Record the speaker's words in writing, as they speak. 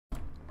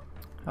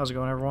How's it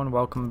going, everyone?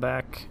 Welcome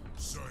back.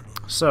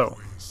 So,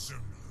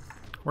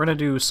 we're going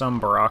to do some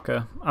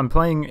Baraka. I'm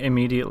playing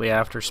immediately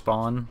after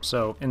spawn,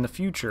 so in the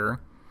future,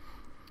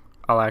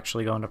 I'll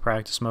actually go into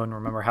practice mode and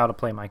remember how to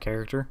play my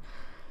character.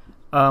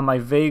 I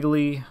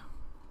vaguely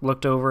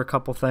looked over a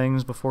couple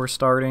things before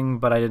starting,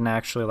 but I didn't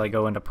actually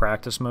go into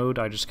practice mode.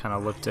 I just kind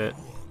of looked at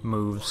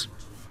moves.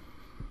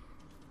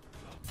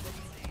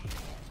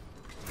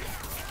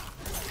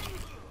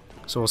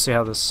 So we'll see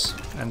how this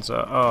ends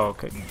up. Oh,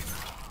 okay.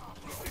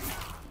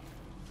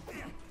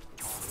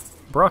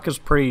 Baraka's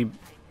pretty,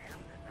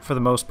 for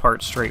the most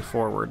part,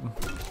 straightforward.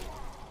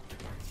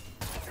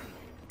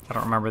 I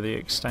don't remember the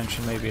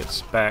extension. Maybe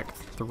it's back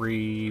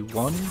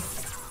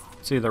 3-1?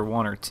 It's either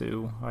 1 or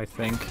 2, I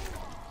think.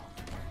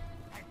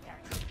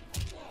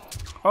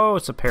 Oh,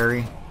 it's a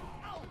parry.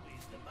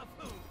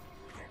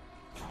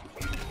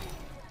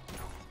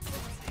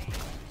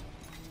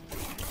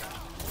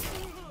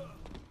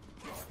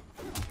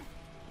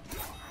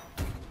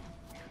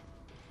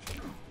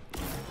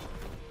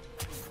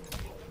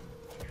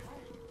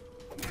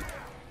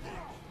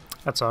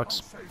 That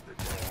sucks.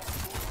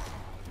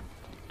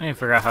 I need to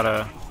figure out how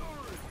to...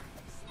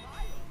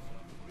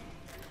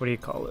 What do you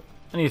call it?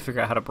 I need to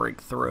figure out how to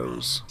break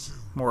throws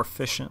more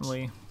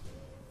efficiently.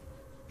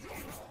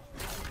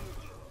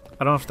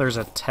 I don't know if there's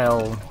a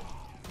tell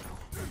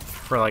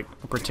for a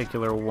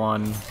particular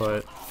one,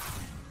 but...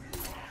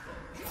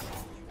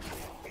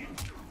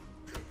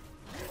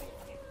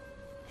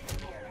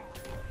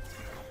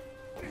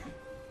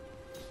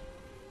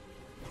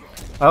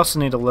 I also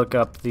need to look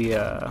up the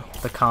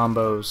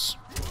combos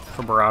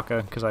for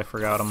Baraka, because I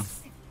forgot them.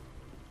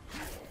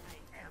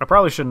 I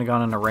probably shouldn't have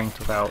gone into ranked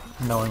without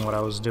knowing what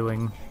I was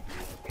doing.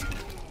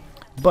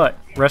 But,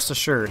 rest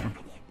assured,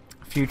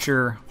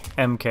 future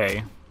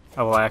MK,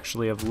 I will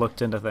actually have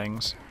looked into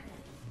things.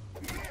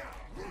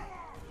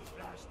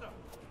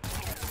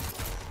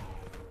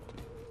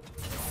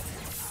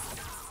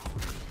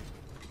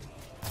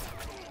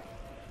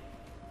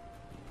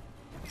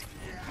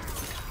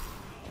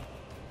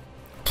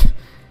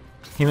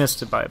 He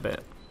missed it by a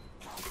bit.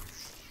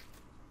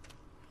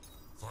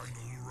 Final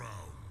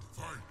round,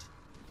 fight.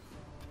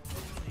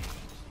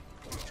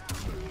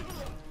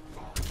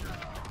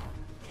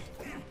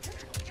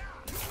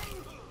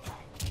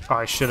 Oh,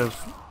 I should have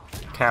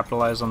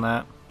capitalized on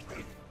that.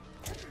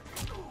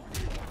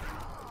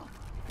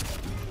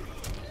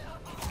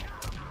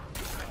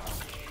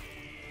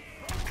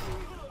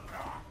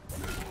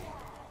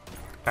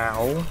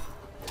 Ow.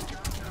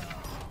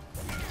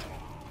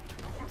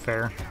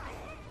 Fair.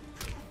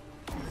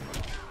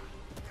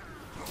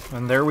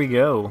 And there we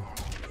go.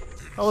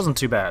 That wasn't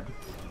too bad.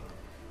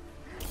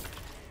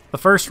 The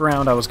first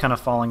round I was kind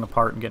of falling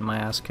apart and getting my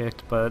ass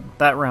kicked, but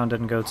that round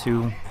didn't go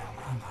too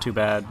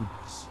bad.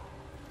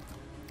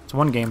 It's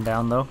one game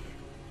down though.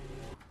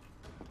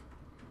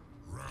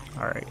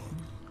 Alright.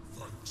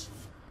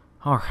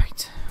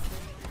 Alright.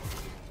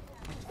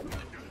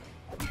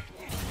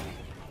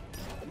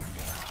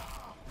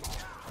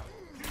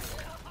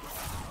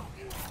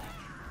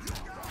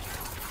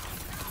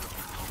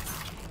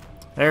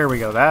 There we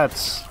go.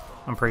 That's,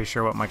 I'm pretty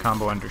sure, what my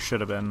combo ender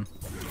should have been.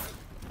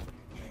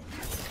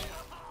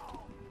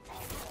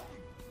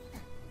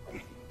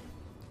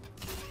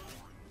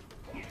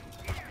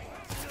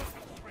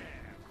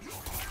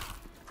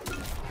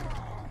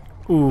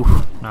 Ooh,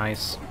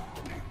 nice.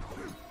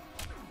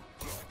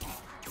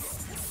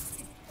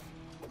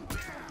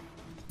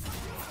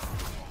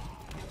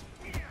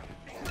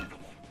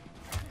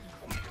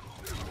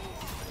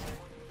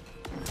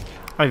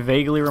 I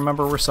vaguely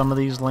remember where some of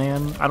these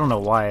land. I don't know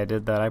why I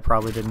did that. I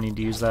probably didn't need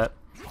to use that.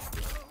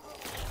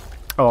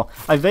 Oh,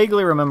 I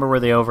vaguely remember where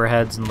the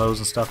overheads and lows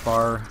and stuff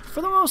are.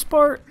 For the most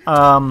part,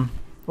 we'll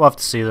have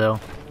to see though.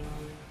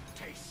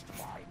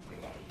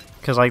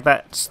 Because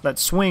that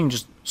swing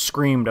just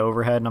screamed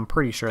overhead, and I'm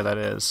pretty sure that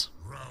is.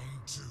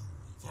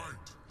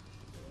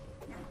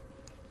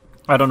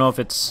 I don't know if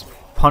it's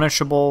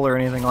punishable or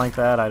anything like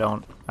that. I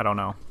don't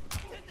know.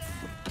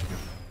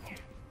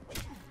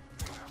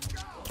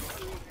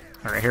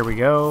 Alright, here we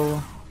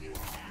go.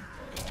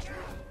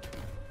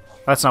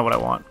 That's not what I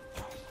want.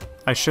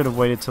 I should have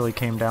waited till he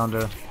came down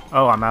to...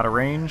 Oh, I'm out of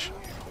range?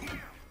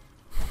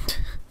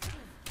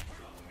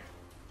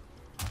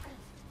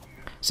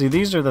 See,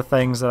 these are the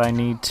things that I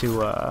need to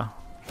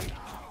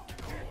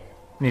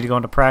go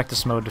into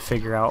practice mode to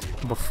figure out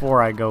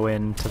before I go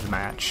into the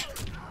match.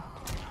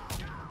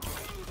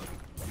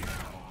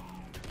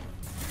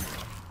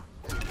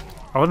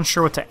 I wasn't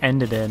sure what to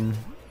end it in,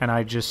 and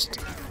I just...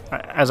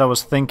 As I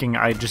was thinking,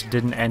 I just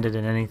didn't end it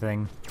in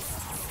anything.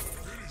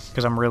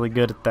 Because I'm really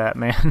good at that,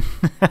 man.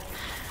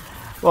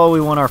 Well,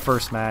 we won our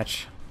first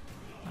match.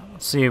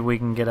 Let's see if we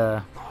can get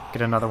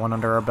another one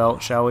under our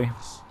belt, shall we?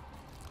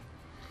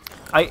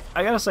 I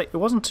gotta say, it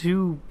wasn't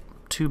too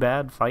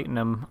bad fighting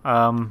him.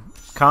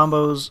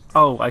 Combos...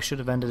 Oh, I should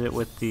have ended it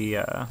with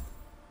the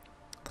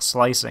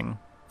slicing.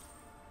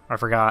 I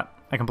forgot.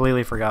 I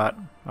completely forgot.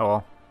 Oh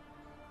well.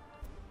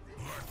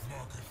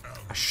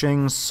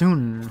 Shang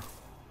soon.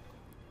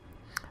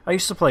 I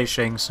used to play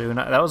Shang Tsung.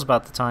 That was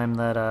about the time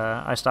that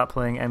I stopped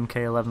playing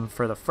mk11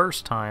 for the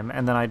first time,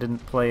 and then I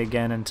didn't play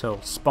again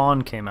until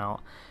Spawn came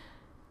out.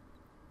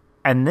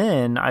 And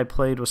then I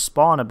played with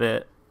Spawn a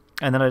bit,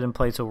 and then I didn't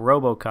play till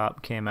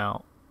RoboCop came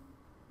out.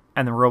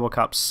 And then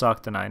RoboCop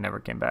sucked and I never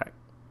came back.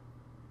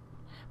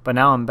 But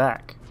now I'm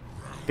back,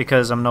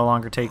 because I'm no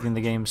longer taking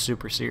the game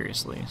super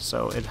seriously,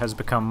 so it has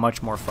become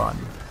much more fun.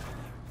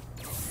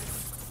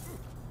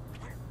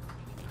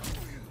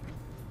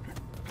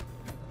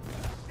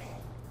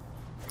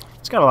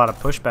 It's got a lot of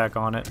pushback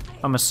on it.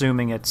 I'm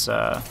assuming it's,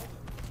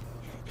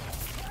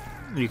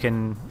 you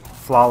can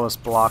flawless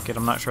block it.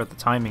 I'm not sure what the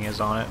timing is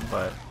on it,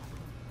 but...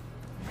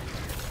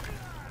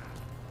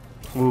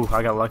 Ooh,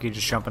 I got lucky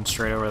just jumping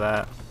straight over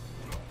that.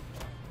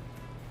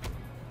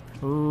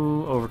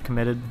 Ooh,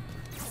 overcommitted.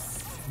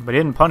 But he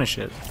didn't punish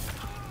it.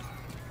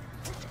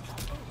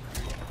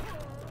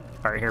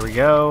 Alright, here we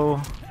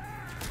go.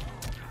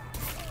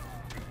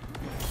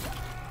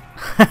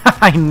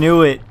 I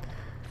knew it!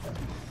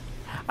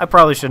 I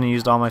probably shouldn't have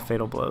used all my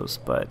fatal blows,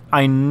 but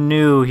I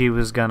knew he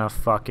was gonna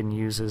fucking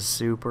use his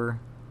super.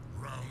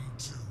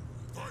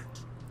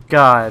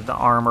 God, the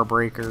armor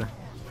breaker.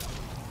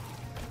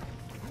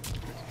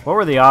 What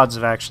were the odds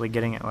of actually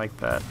getting it like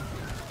that?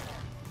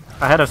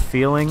 I had a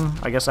feeling,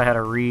 I guess I had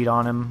a read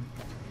on him,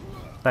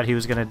 that he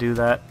was gonna do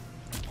that.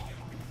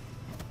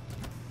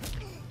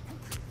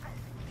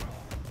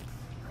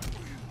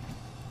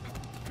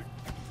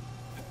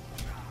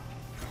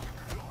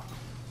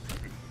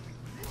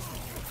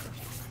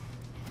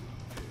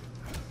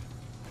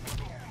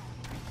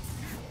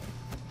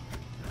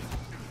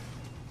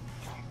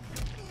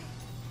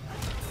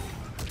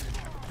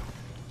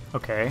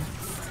 Okay.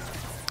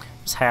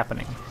 What's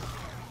happening?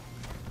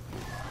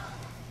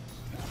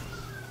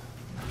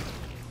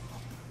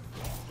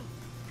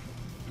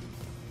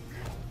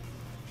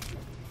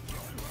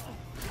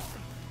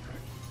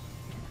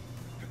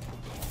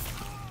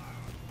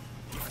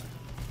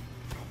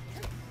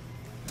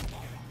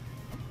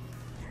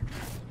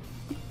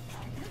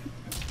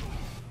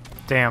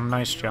 Damn,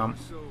 nice jump.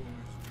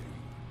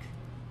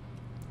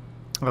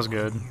 That was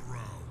good.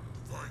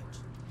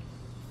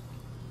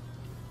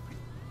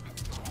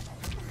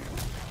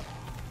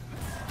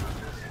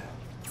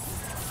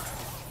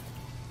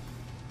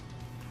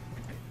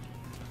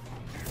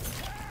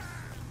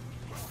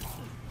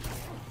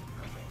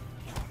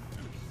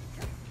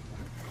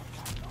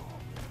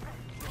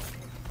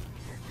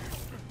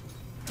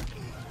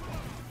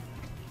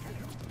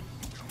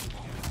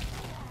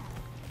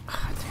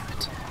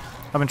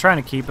 I've been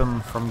trying to keep him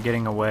from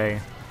getting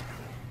away.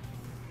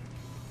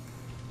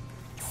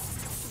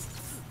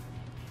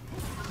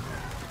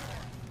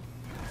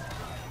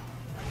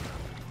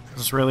 Is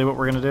this really what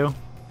we're gonna do?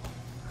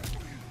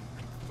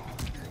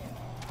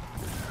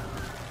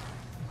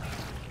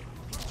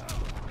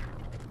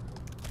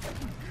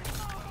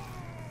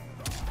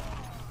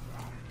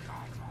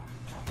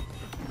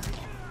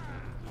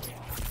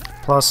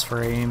 Plus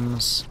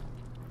frames.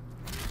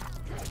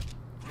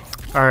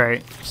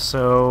 Alright,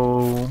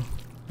 so...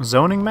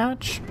 zoning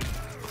match?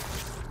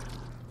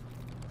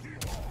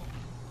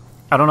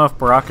 I don't know if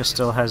Baraka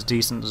still has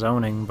decent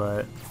zoning,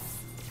 but...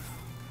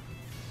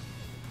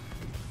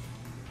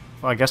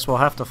 well, I guess we'll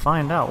have to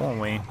find out, won't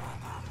we? I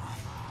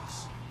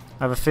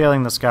have a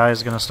feeling this guy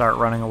is going to start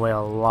running away a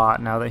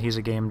lot now that he's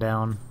a game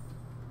down.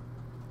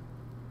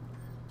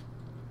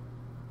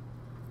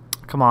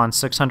 Come on,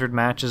 600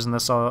 matches and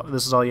this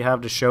is all you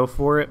have to show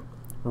for it?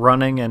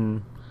 Running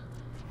and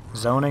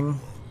zoning?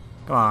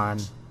 Come on.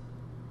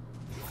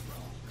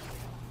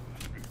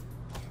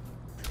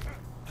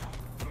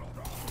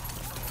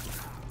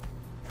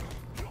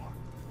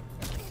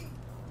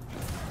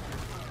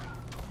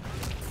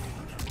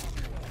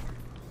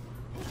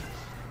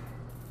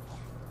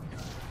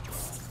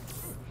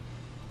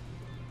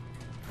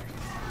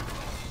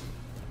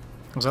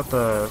 Is that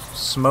the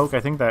smoke? I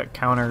think that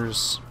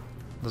counters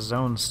the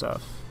zone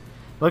stuff.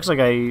 Looks like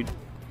I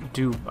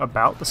do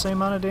about the same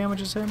amount of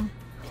damage as him.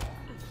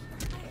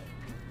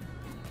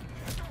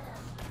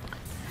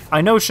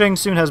 I know Shang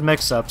Tsung has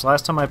mix-ups.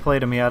 Last time I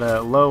played him, he had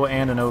a low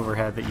and an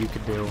overhead that you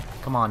could do.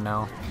 Come on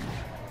now.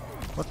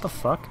 What the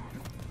fuck?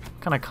 What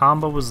kind of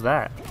combo was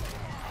that?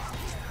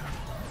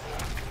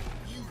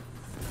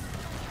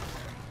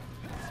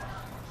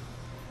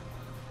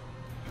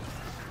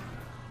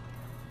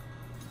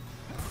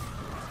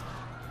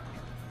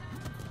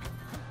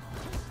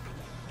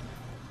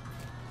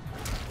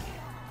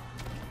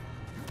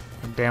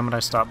 Damn it, I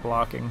stopped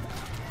blocking.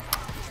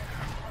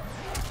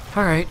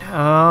 Alright,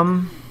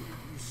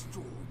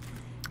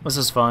 this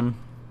is fun.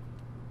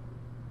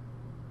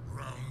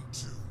 Round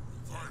 2,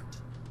 fight.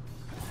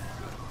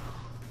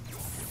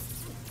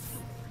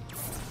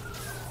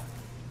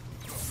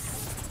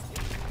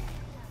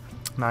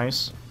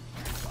 Nice.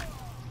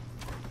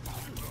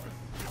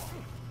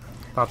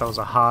 Thought that was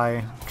a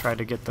high. Tried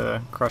to get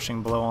the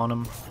crushing blow on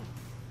him.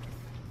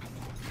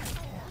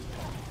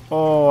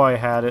 Oh, I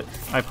had it.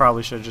 I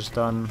probably should have just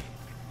done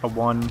a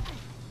 1,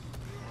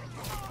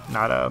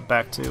 not a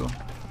back 2.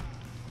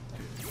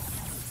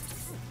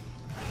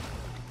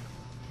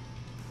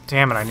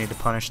 Damn it, I need to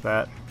punish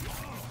that.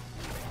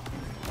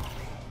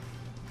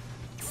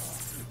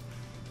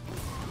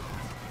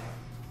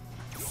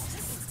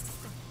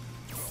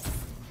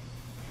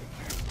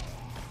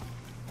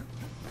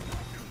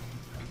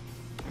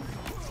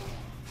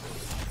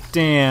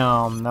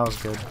 Damn, that was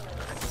good.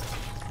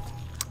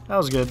 That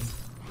was good.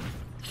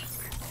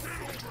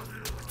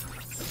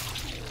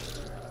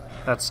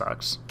 That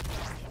sucks.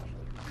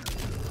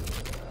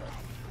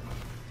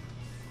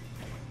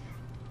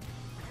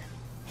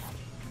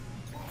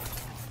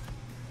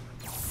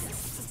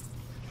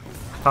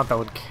 I thought that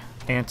would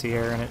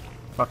anti-air and it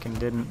fucking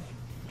didn't.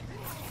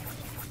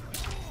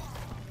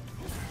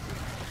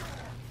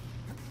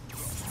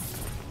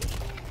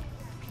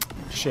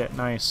 Shit,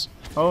 nice.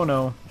 Oh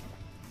no.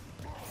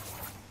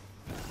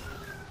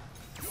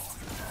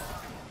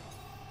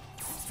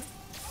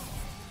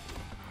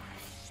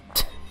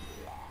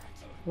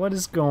 What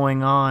is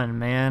going on,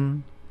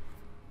 man?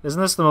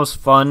 Isn't this the most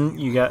fun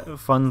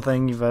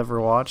thing you've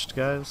ever watched,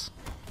 guys?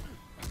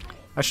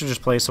 I should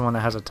just play someone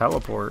that has a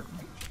teleport.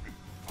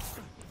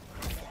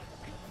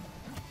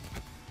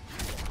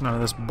 None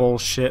of this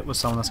bullshit with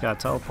someone that's got a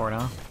teleport,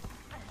 huh?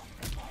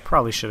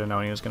 Probably should have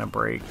known he was gonna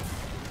break.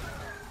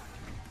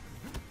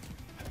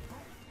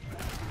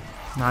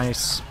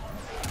 Nice.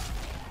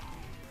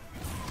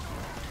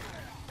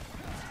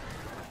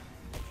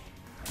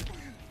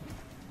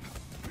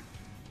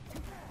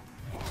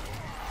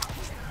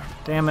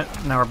 Damn it,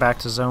 now we're back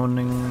to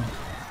zoning.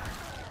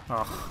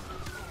 Ugh.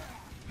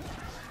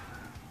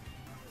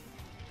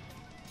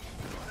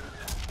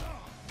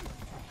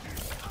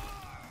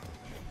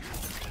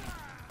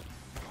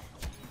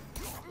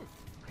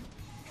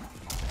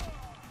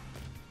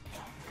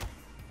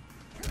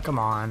 Come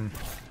on.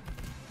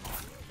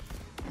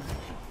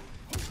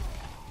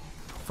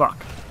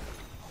 Fuck.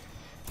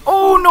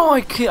 Oh no,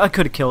 I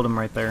could have killed him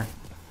right there.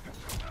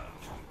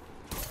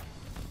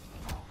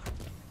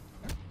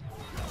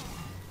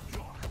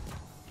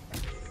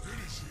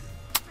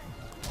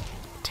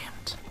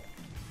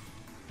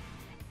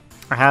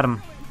 I had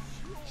him.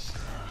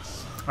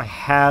 I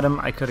had him.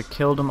 I could have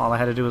killed him. All I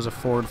had to do was a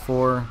forward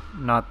 4,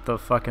 not the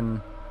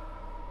fucking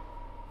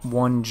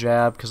one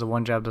jab, because the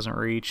one jab doesn't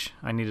reach.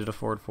 I needed a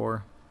forward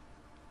 4.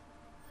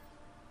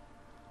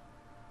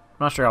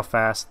 I'm not sure how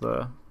fast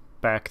the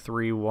back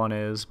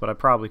 3-1 is, but I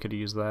probably could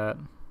use that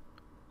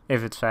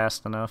if it's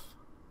fast enough.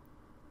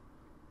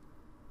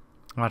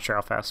 I'm not sure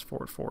how fast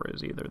forward 4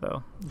 is either,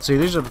 though. See,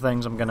 these are the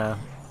things I'm gonna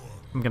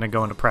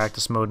go into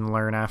practice mode and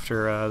learn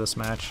after this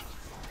match.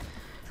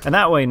 And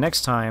that way,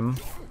 next time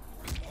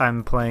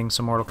I'm playing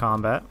some Mortal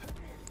Kombat,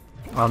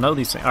 I'll know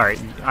these things. Alright,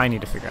 I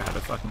need to figure out how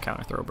to fucking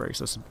counter throw breaks.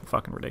 This is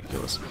fucking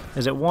ridiculous.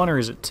 Is it 1 or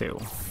is it 2?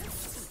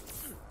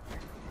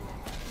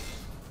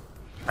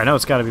 I know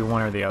it's gotta be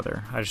one or the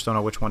other. I just don't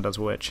know which one does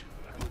which.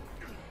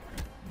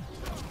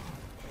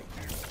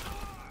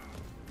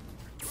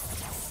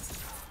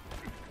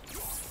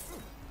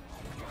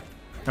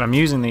 And I'm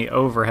using the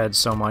overhead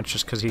so much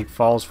just because he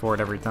falls for it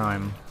every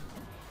time.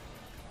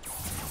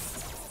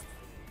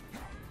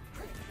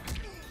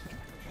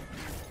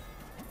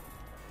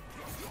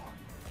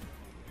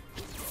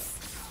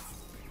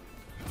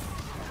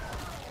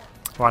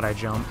 Why'd I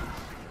jump?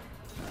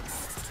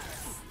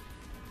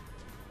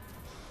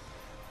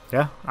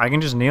 Yeah, I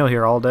can just kneel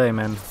here all day,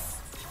 man.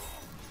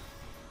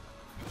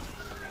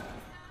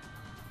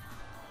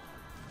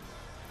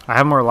 I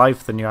have more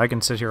life than you. I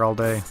can sit here all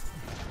day.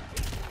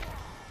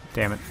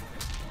 Damn it.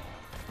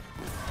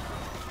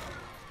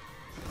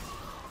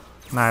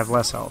 And I have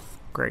less health.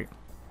 Great.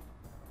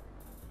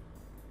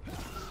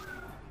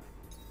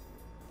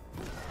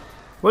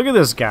 Look at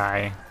this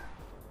guy.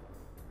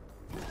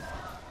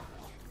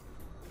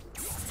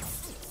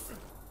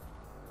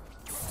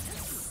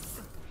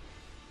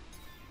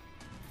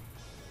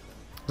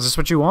 Is this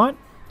what you want?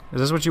 Is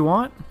this what you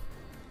want?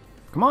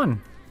 Come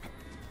on.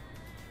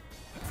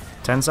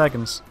 10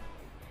 seconds.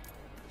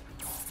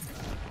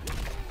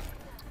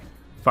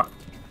 Fuck.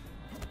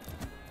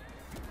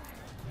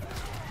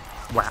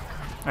 Wow.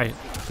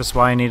 That's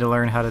why I need to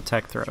learn how to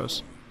tech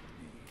throws.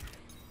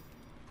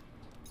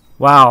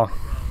 Wow.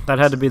 That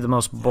had to be the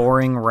most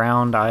boring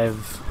round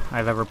I've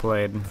ever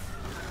played.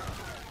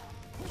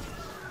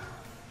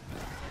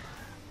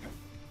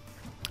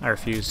 I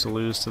refuse to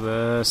lose to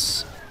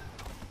this.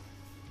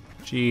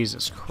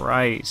 Jesus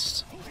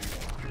Christ.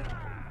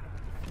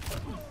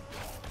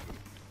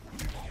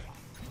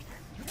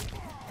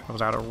 I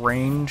was out of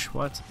range?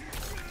 What?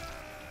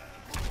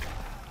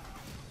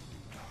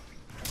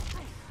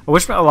 I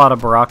wish a lot of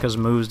Baraka's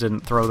moves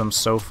didn't throw them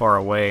so far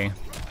away.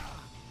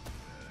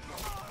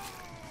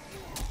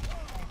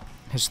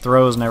 His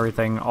throws and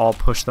everything all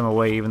push them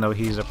away even though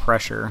he's a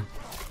pressure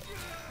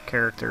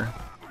character.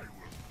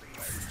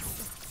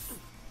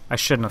 I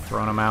shouldn't have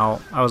thrown him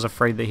out. I was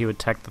afraid that he would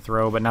tech the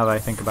throw, but now that I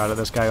think about it,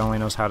 this guy only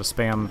knows how to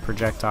spam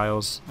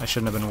projectiles. I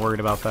shouldn't have been worried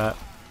about that.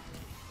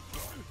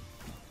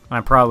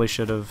 I probably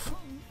should have...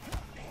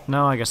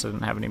 No, I guess I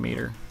didn't have any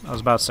meter. I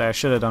was about to say I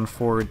should have done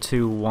forward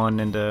 2-1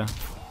 into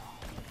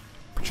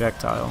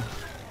projectile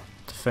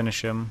to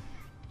finish him.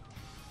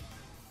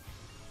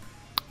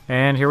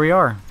 And here we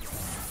are.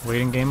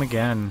 Waiting game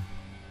again.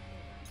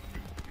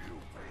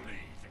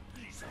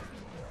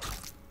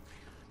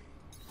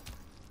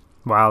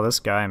 Wow, this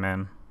guy,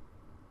 man.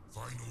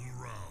 Final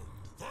round.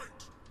 Fight.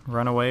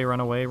 Run away, run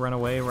away, run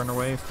away, run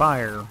away,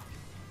 fire.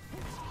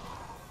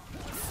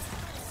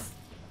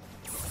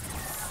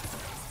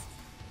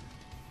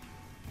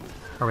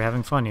 Are we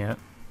having fun yet?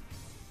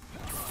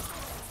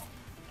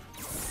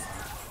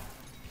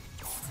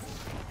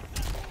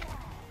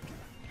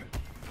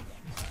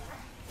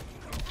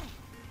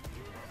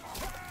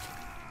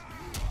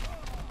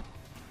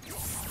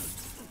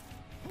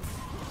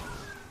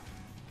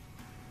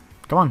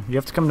 Come on, you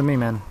have to come to me,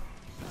 man.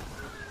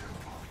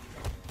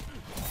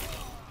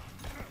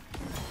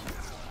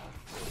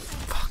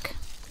 Fuck.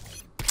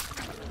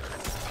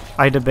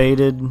 I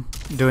debated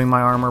doing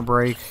my armor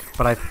break,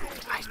 but I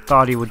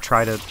thought he would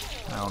try to...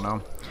 I don't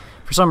know.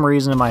 For some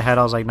reason in my head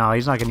I was like, no,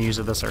 he's not going to use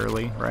it this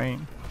early, right?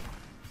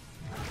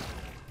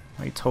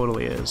 He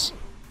totally is.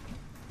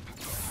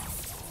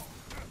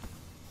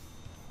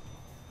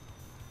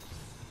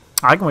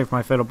 I can wait for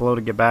my fatal blow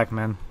to get back,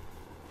 man.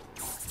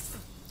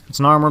 It's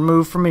an armor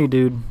move for me,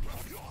 dude.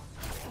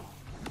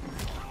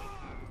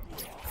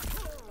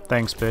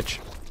 Thanks, bitch.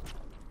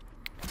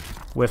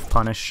 Whiff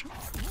punish.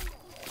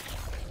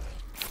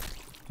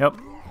 Yep.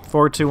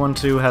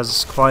 4212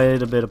 has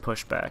quite a bit of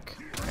pushback.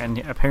 And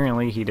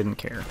apparently he didn't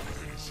care.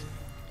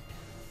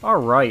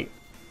 Alright.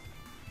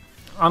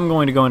 I'm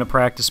going to go into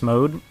practice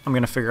mode. I'm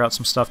going to figure out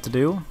some stuff to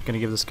do. I'm going to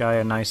give this guy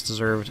a nice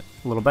deserved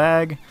little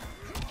bag.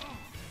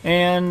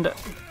 And...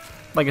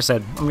 like I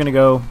said, I'm going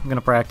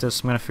to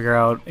practice, I'm going to figure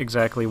out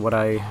exactly what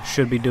I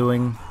should be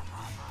doing.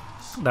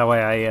 That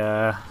way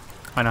I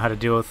know how to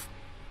deal with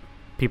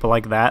people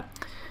like that.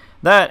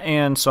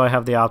 And so I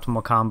have the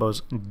optimal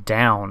combos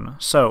down.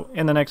 So,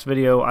 in the next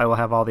video, I will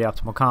have all the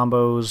optimal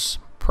combos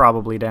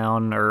probably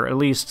down, or at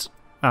least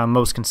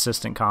most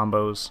consistent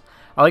combos.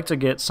 I like to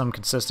get some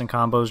consistent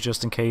combos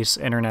just in case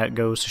internet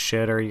goes to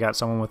shit, or you got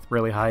someone with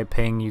really high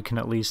ping, you can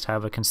at least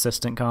have a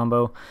consistent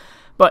combo.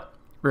 But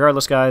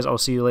regardless, guys, I'll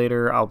see you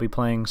later. I'll be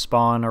playing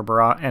Spawn or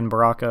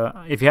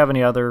Baraka. If you have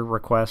any other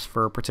requests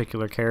for a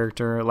particular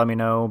character, let me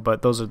know,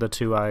 but those are the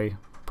two I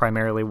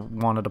primarily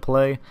wanted to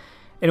play.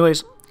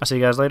 Anyways, I'll see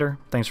you guys later.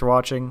 Thanks for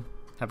watching.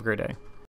 Have a great day.